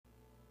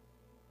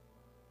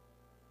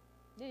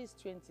This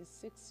is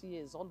 26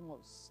 years,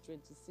 almost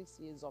 26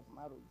 years of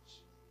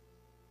marriage.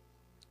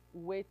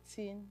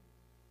 Waiting,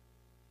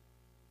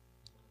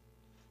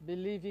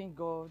 believing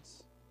God,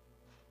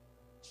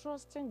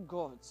 trusting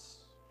God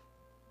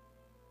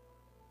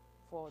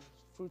for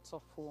fruits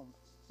of home.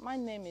 My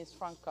name is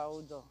Frank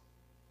Kaudo.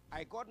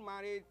 I got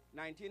married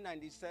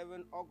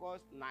 1997,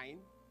 August 9.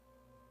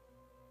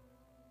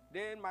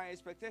 Then my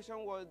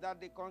expectation was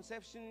that the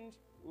conception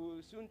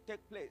will soon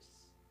take place.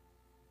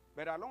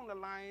 But along the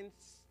lines,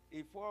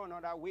 it fell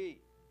another way.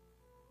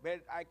 But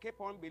I kept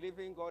on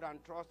believing God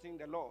and trusting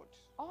the Lord.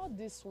 All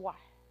this while,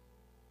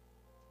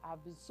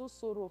 I've been so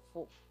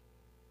sorrowful.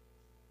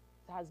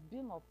 There has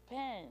been of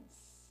pains,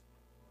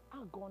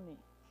 agony,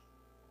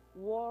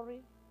 worry,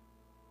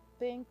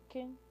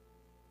 thinking,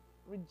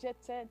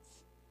 rejected.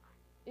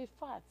 In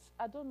fact,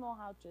 I don't know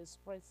how to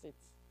express it.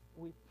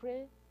 We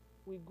pray,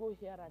 we go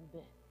here and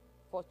there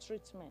for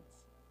treatment.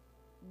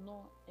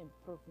 No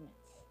improvement.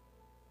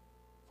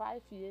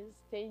 5 years,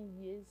 10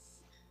 years,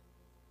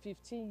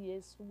 15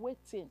 years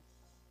waiting.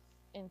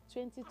 In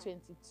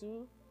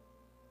 2022,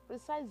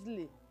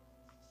 precisely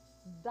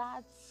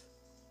that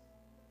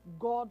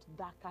God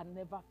that can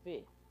never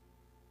fail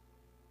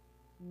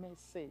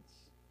message,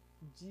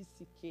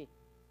 GCK.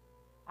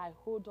 I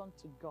hold on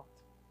to God.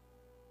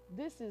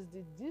 This is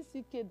the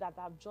GCK that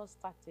I've just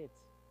started.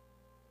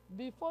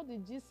 Before the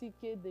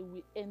GCK, they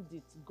will end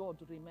it. God,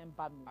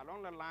 remember me.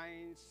 Along the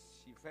lines,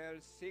 she fell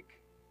sick.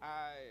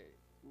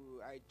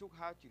 I took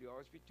her to the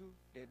hospital.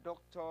 The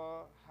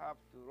doctor had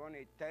to run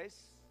a test,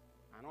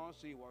 and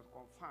also it was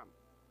confirmed.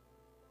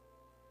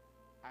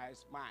 I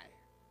smiled.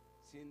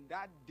 Since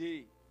that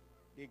day,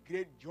 the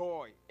great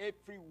joy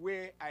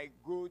everywhere I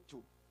go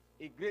to,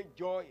 a great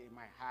joy in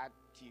my heart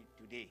till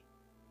today.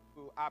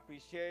 To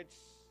appreciate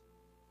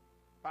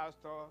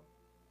Pastor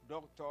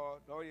Dr.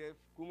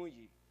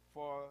 KUMUYI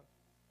for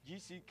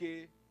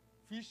GCK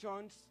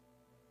visions,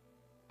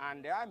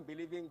 and I'm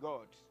believing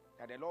God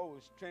that the Lord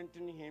will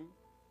strengthen him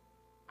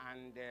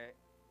and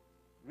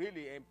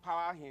really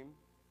empower him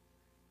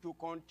to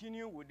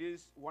continue with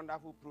this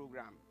wonderful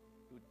program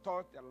to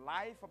touch the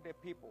life of the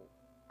people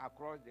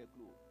across the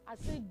globe. I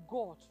say,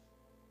 God,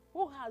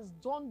 who has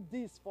done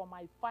this for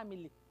my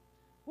family,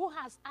 who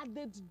has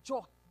added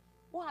joy,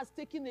 who has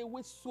taken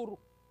away sorrow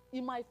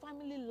in my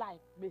family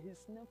life, may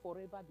his name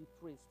forever be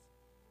praised.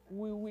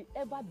 We will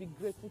ever be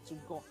grateful to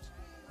God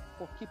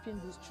for keeping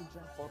these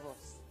children for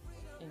us.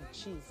 In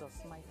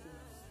Jesus' mighty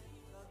name.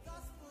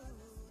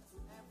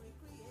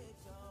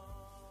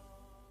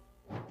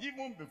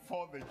 Even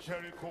before the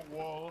Jericho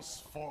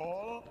walls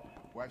fall,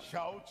 we're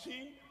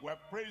shouting, we're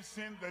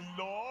praising the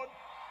Lord.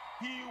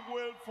 He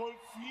will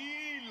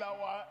fulfill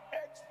our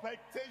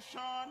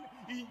expectation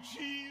in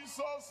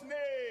Jesus'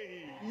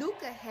 name.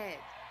 Look ahead,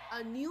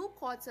 a new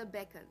quarter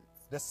beckons.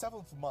 The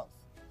 7th month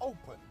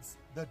opens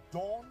the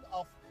dawn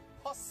of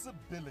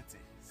possibilities.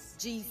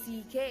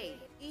 GCK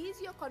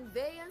is your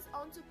conveyance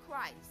unto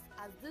Christ,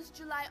 as this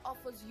July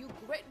offers you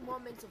great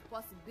moments of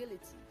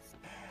possibilities.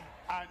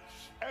 And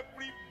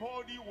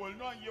everybody will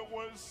know, you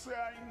will say,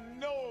 I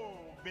know,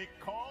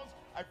 because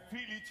I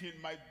feel it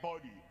in my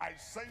body. I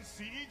sense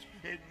it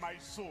in my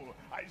soul.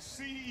 I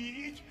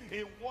see it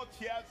in what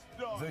he has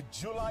done. The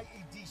July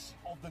edition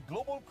of the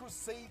Global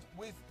Crusade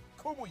with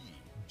KUMUYI,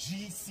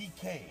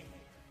 GCK.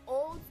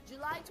 Holds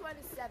July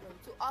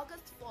 27th to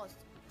August 1st,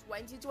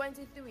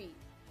 2023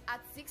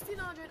 at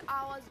 1600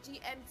 hours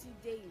GMT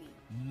daily.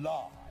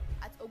 Live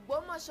at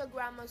Ogbomoso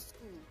Grammar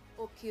School,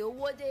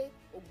 Okeowode,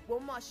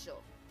 Ogbomoso.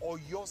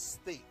 Oyo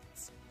State,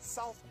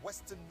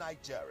 Southwestern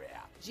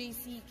Nigeria.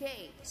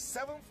 GCK.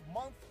 7th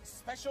month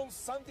special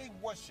Sunday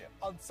worship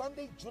on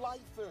Sunday, July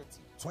 30,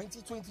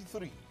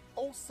 2023,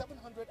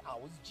 0700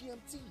 hours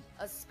GMT.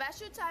 A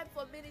special time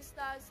for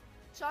ministers,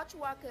 church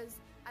workers,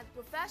 and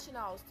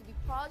professionals to be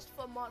purged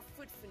for more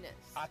fruitfulness.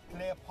 A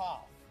clear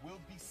path will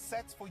be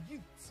set for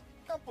youth,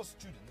 campus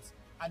students,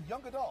 and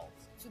young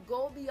adults to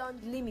go beyond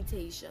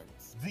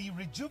limitations. The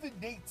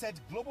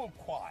rejuvenated global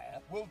choir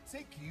will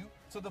take you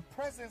to the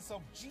presence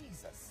of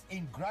Jesus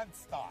in grand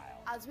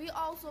style, as we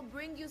also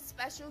bring you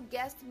special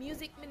guest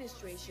music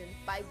ministration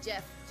by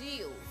Jeff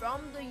Deal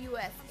from the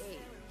USA.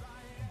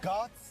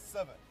 God's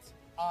servant,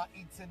 our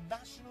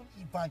international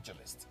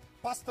evangelist,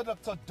 Pastor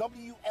Dr.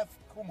 W.F.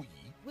 KUMUYI,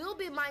 will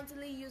be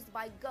mightily used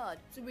by God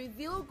to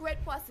reveal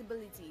great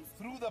possibilities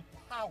through the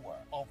power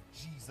of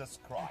Jesus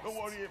Christ. Don't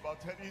worry about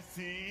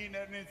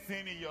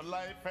anything in your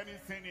life,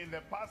 anything in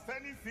the past,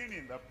 anything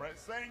in the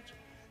present.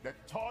 The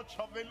touch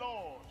of the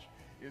Lord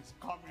is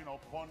coming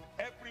upon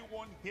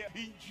everyone here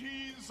in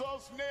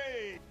Jesus'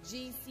 name.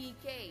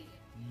 GCK.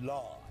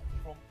 Live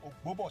from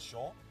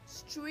Ogbomoso.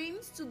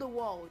 Streams to the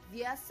world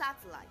via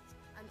satellite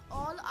and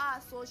all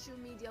our social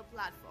media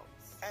platforms.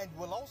 And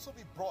will also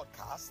be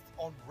broadcast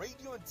on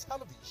radio and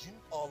television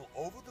all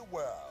over the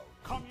world.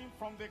 Coming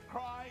from the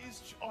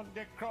Christ on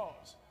the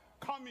cross.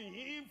 Coming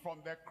in from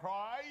the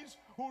Christ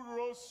who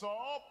rose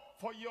up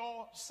for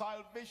your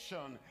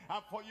salvation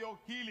and for your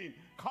healing.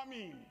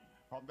 Coming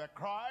from the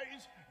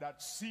Christ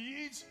that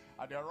sits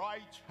at the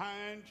right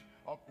hand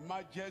of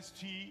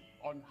majesty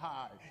on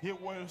high. He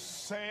will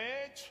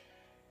set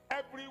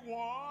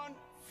everyone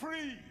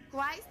free.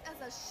 Christ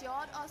has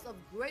assured us of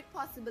great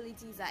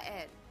possibilities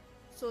ahead.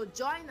 So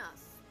join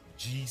us.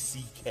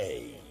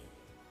 GCK,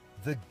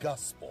 the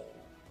gospel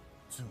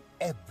to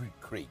every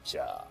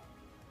creature.